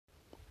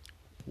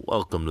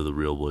Welcome to the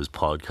Real Boys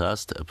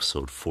podcast,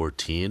 episode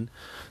 14.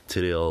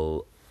 Today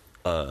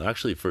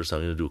first I'm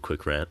going to do a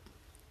quick rant.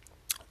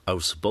 I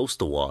was supposed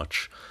to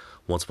watch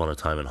Once Upon a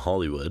Time in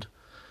Hollywood,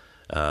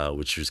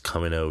 which is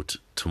coming out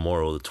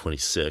tomorrow, the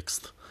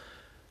 26th.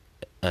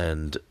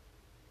 And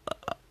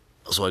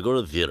so I go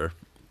to the theater.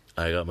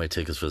 I got my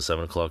tickets for the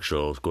 7 o'clock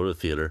show, go to the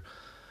theater,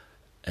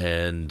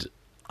 and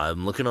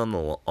I'm looking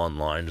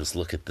online, just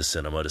look at the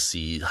cinema to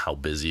see how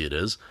busy it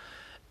is.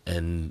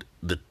 And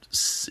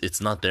it's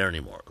not there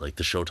anymore. Like,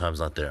 the showtime's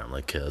not there. I'm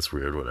like, okay, that's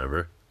weird,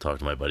 whatever. Talk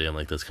to my buddy. I'm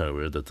like, that's kind of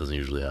weird. That doesn't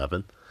usually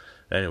happen.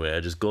 Anyway, I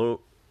just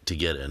go to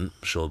get in,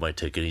 show my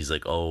ticket. He's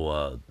like,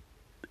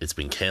 it's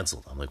been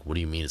canceled. I'm like, what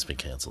do you mean it's been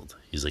canceled?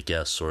 He's like,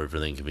 yeah, sorry for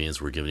the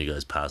inconvenience. We're giving you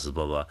guys passes,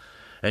 blah, blah.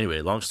 Anyway,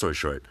 long story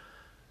short,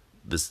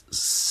 this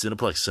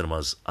Cineplex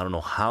Cinemas, I don't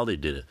know how they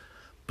did it,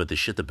 but they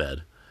shit the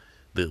bed.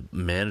 I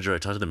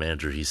talked to the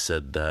manager. He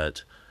said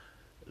that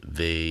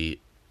the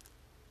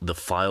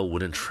file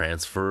wouldn't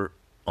transfer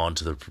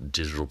onto the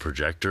digital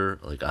projector.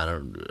 Like,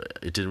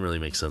 it didn't really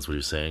make sense what he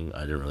was saying.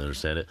 I didn't really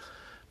understand it.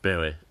 But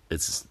anyway,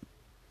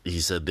 he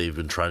said they've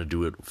been trying to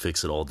do it,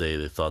 fix it all day.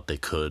 They thought they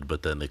could,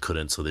 but then they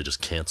couldn't, so they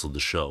just canceled the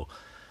show.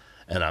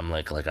 And I'm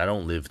like, I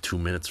don't live 2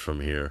 minutes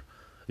from here.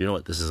 You know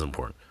what? This is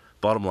important.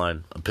 Bottom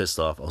line, I'm pissed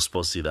off. I was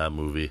supposed to see that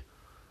movie,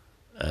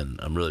 and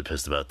I'm really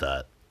pissed about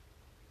that.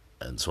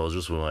 And so I was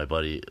just with my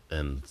buddy,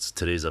 and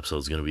today's episode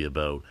is going to be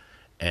about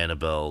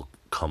Annabelle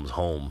Comes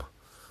Home,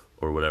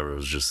 or whatever. It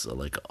was just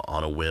like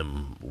on a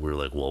whim. We were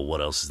like, well,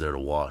 what else is there to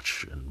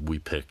watch? And we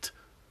picked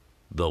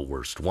the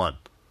worst one.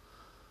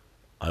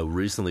 I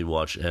recently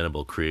watched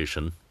Annabelle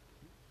Creation,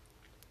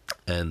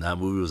 and that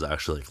movie was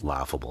actually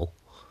laughable.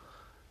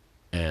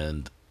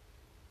 And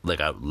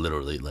I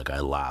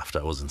laughed.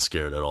 I wasn't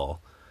scared at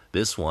all.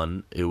 This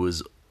one, it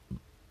was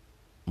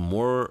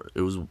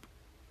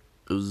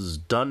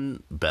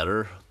done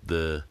better.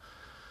 The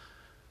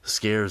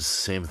scares,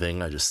 same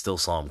thing. I just still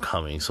saw them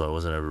coming, so I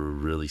wasn't ever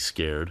really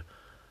scared.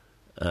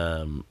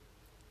 The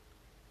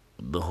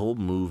whole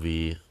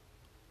movie,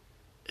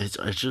 it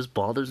just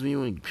bothers me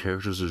when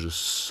characters are just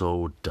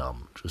so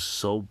dumb, just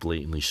so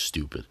blatantly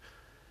stupid,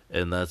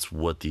 and that's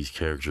what these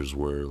characters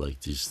were. Like,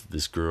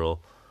 this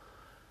girl,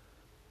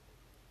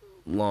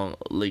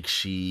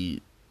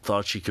 she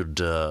thought she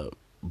could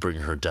bring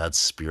her dad's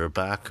spirit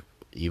back,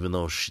 even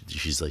though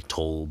she's like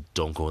told,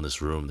 don't go in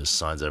this room, there's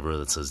signs everywhere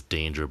that says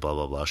danger, blah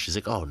blah blah. She's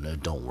like, oh no,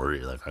 don't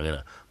worry, like,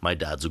 my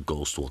dad's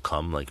ghost will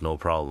come, like, no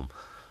problem.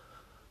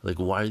 Like,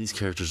 why are these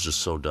characters just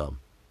so dumb?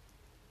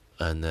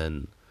 And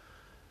then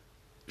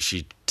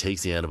she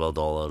takes the Annabelle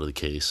doll out of the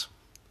case,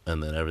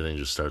 and then everything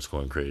just starts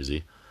going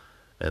crazy.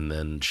 And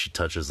then she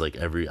touches like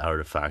every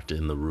artifact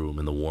in the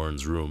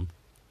Warrens' room,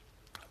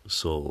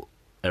 so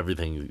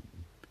everything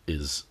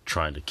is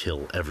trying to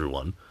kill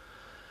everyone.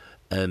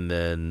 And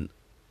then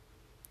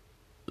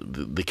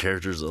the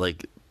characters,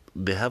 like,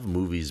 they have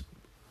movies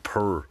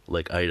per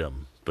like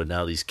item, but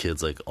now these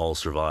kids like all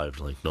survived,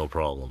 like, no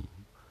problem.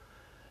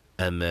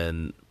 And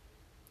then,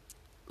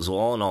 so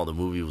all in all, the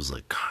movie was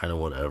like kind of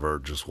whatever,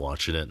 just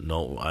watching it.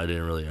 No, I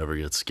didn't really ever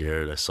get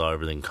scared. I saw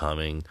everything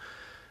coming.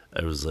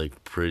 It was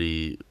like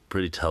pretty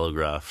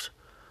telegraphed.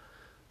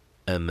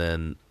 And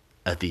then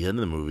at the end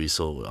of the movie,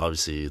 so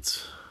obviously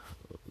it's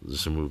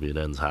just a movie, it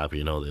ends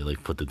happy, they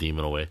like put the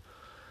demon away.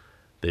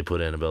 They put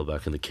Annabelle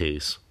back in the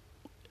case.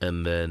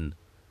 And then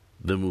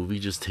the movie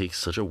just takes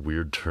such a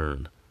weird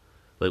turn.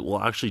 Like,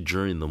 well, actually,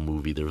 during the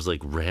movie, there was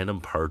like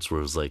random parts where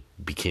it was like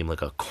became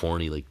like a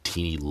corny, like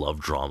teeny love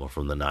drama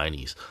from the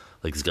 90s.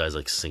 Like, this guy's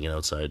like singing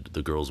outside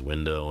the girl's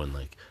window, and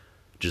like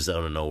just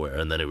out of nowhere,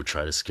 and then it would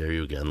try to scare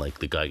you again. Like,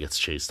 the guy gets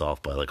chased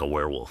off by like a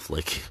werewolf.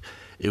 Like,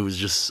 it was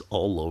just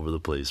all over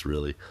the place,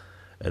 really,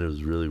 and it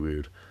was really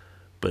weird.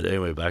 But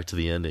anyway, back to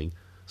the ending.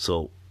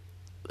 So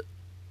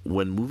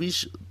when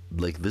movies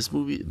like this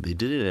movie, they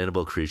did it in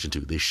Annabelle Creation too.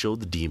 They showed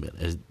the demon,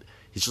 and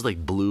he's just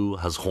like blue,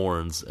 has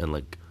horns, and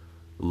like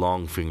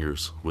long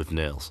fingers with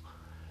nails,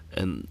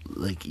 and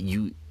like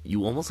you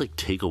almost like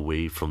take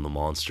away from the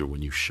monster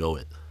when you show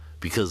it,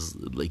 because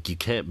like you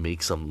can't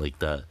make something like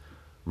that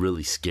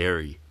really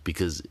scary,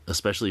 because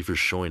especially if you're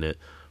showing it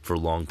for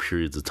long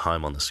periods of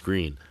time on the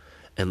screen.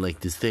 And like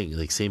this thing,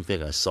 like same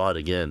thing, I saw it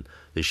again,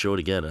 they showed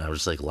it again, and I was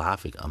just like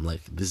laughing. I'm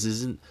like, this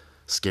isn't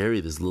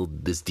scary. This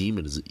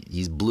demon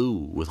he's blue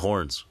with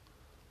horns,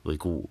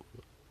 like,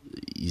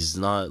 he's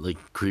not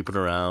like creeping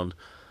around.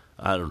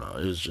 I don't know.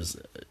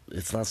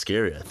 It's not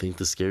scary. I think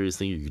the scariest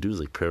thing you can do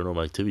is like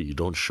Paranormal Activity. You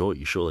don't show it.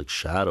 You show like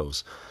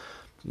shadows.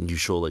 You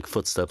show like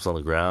footsteps on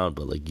the ground,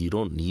 but like you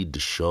don't need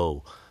to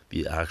show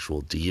the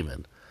actual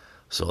demon.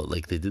 So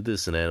like they did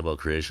this in Annabelle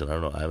Creation. I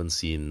don't know. I haven't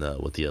seen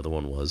what the other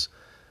one was.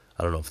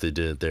 I don't know if they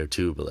did it there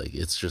too, but like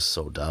it's just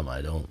so dumb.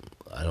 I don't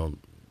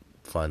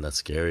find that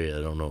scary.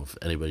 I don't know if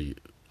anybody.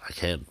 I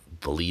can't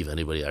believe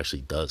anybody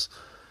actually does,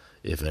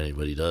 if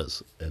anybody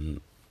does.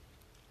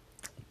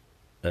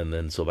 And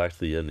then, so back to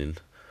the ending,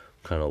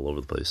 kind of all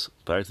over the place.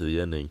 Back to the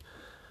ending,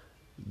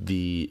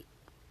 it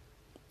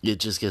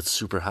just gets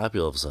super happy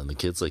all of a sudden. The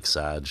kid's like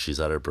sad. She's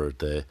at her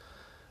birthday,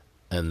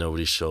 and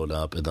nobody showed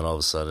up, and then all of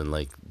a sudden,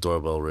 like,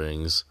 doorbell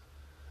rings,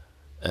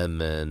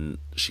 and then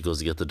she goes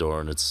to get the door,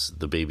 and it's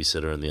the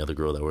babysitter and the other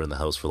girl that were in the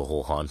house for the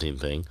whole haunting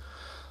thing.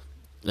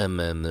 And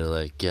then they're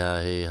like,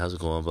 yeah, hey, how's it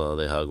going? Blah,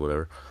 they hug,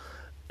 whatever.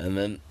 And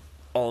then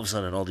all of a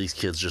sudden, all these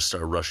kids just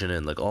start rushing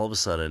in. Like, all of a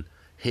sudden,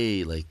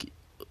 hey, like,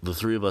 the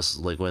three of us,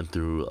 like, went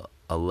through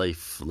a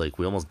life, like,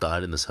 we almost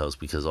died in this house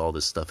because all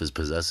this stuff is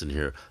possessed in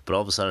here. But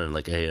all of a sudden,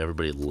 like, hey,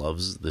 everybody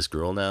loves this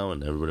girl now,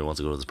 and everybody wants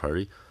to go to this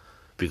party.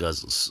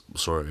 Because,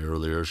 sorry,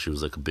 earlier, she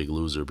was, like, a big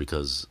loser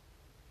because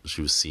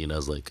she was seen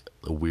as, like,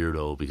 a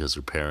weirdo because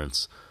her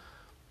parents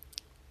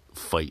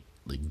fight,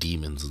 like,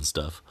 demons and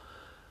stuff.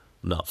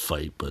 Not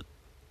fight, but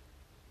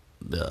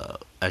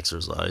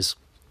exercise.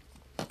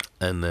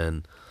 And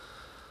then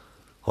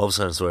all of a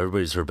sudden, so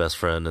everybody's her best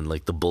friend, and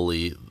like the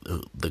bully,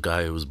 the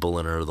guy who was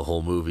bullying her the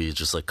whole movie,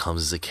 just like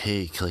comes, he's like,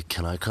 hey, like,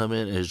 can I come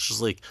in? And it's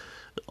just like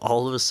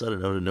all of a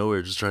sudden out of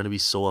nowhere, just trying to be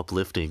so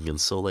uplifting and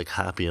so like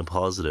happy and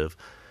positive,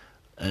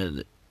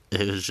 and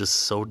it was just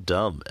so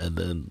dumb. And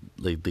then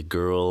like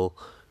the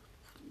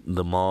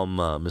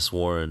mom, Miss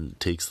Warren,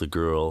 takes the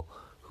girl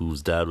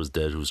whose dad was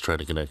dead, who was trying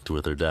to connect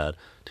with her dad,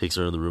 takes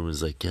her in the room and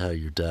is like, yeah,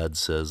 your dad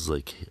says,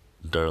 like,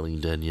 darling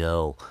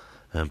Danielle,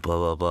 and blah,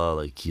 blah, blah,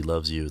 like, he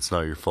loves you, it's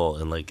not your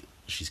fault. And, like,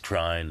 she's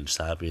crying and just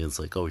happy, and it's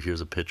like, oh, here's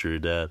a picture of your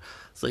dad.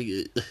 It's like,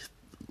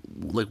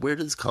 like, where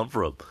did this come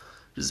from?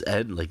 Just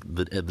end, like,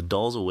 the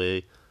doll's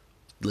away.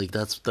 Like,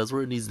 that's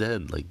where it needs to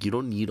end. Like, you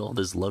don't need all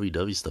this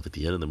lovey-dovey stuff at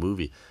the end of the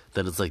movie.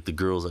 Then it's like, the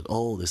girl's like,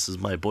 oh, this is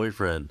my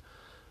boyfriend,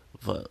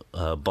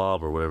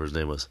 Bob, or whatever his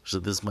name was. She's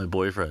like, this is my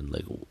boyfriend.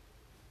 Like,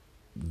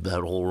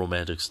 that whole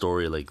romantic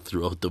story, like,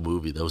 throughout the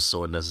movie, that was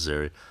so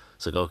unnecessary.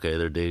 It's like, okay,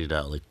 they're dating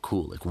now, like,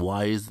 cool. Like,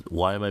 why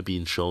am I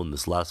being shown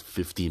this last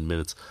 15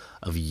 minutes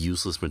of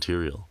useless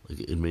material? Like,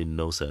 it made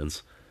no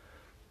sense.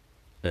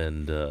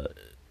 And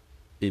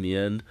in the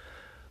end,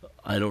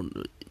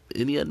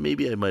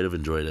 maybe I might have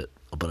enjoyed it,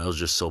 but I was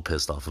just so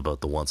pissed off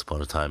about the Once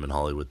Upon a Time in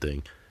Hollywood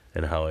thing,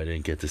 and how I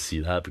didn't get to see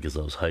that because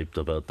I was hyped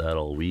about that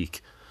all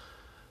week.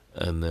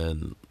 And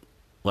then,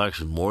 well,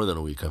 actually more than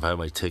a week. I've had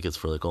my tickets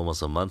for like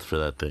almost a month for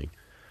that thing.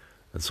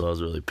 And so I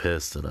was really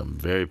pissed, and I'm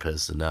very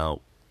pissed. And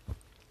now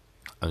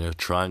I'm going to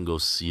try and go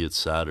see it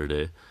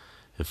Saturday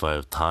if I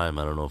have time.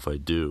 I don't know if I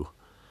do.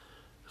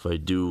 If I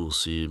do, we'll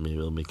see. Maybe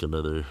I'll make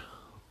another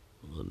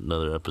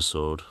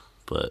episode.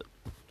 But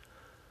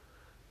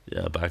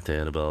yeah, back to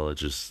Annabelle.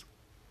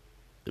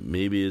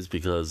 Maybe it's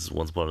because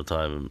Once Upon a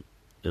Time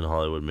in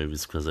Hollywood, maybe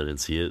it's because I didn't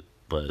see it.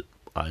 But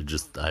I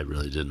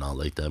really did not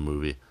like that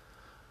movie.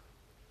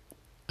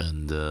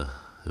 And it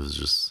was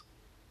just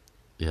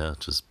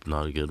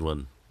not a good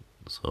one.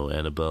 So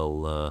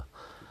Annabelle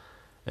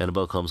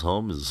Comes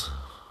Home is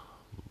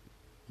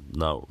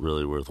not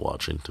really worth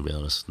watching, to be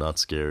honest. Not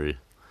scary,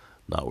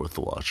 not worth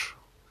the watch.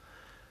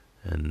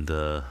 And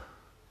that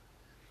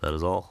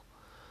is all.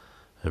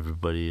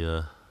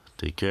 Everybody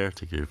take care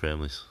of your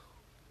families.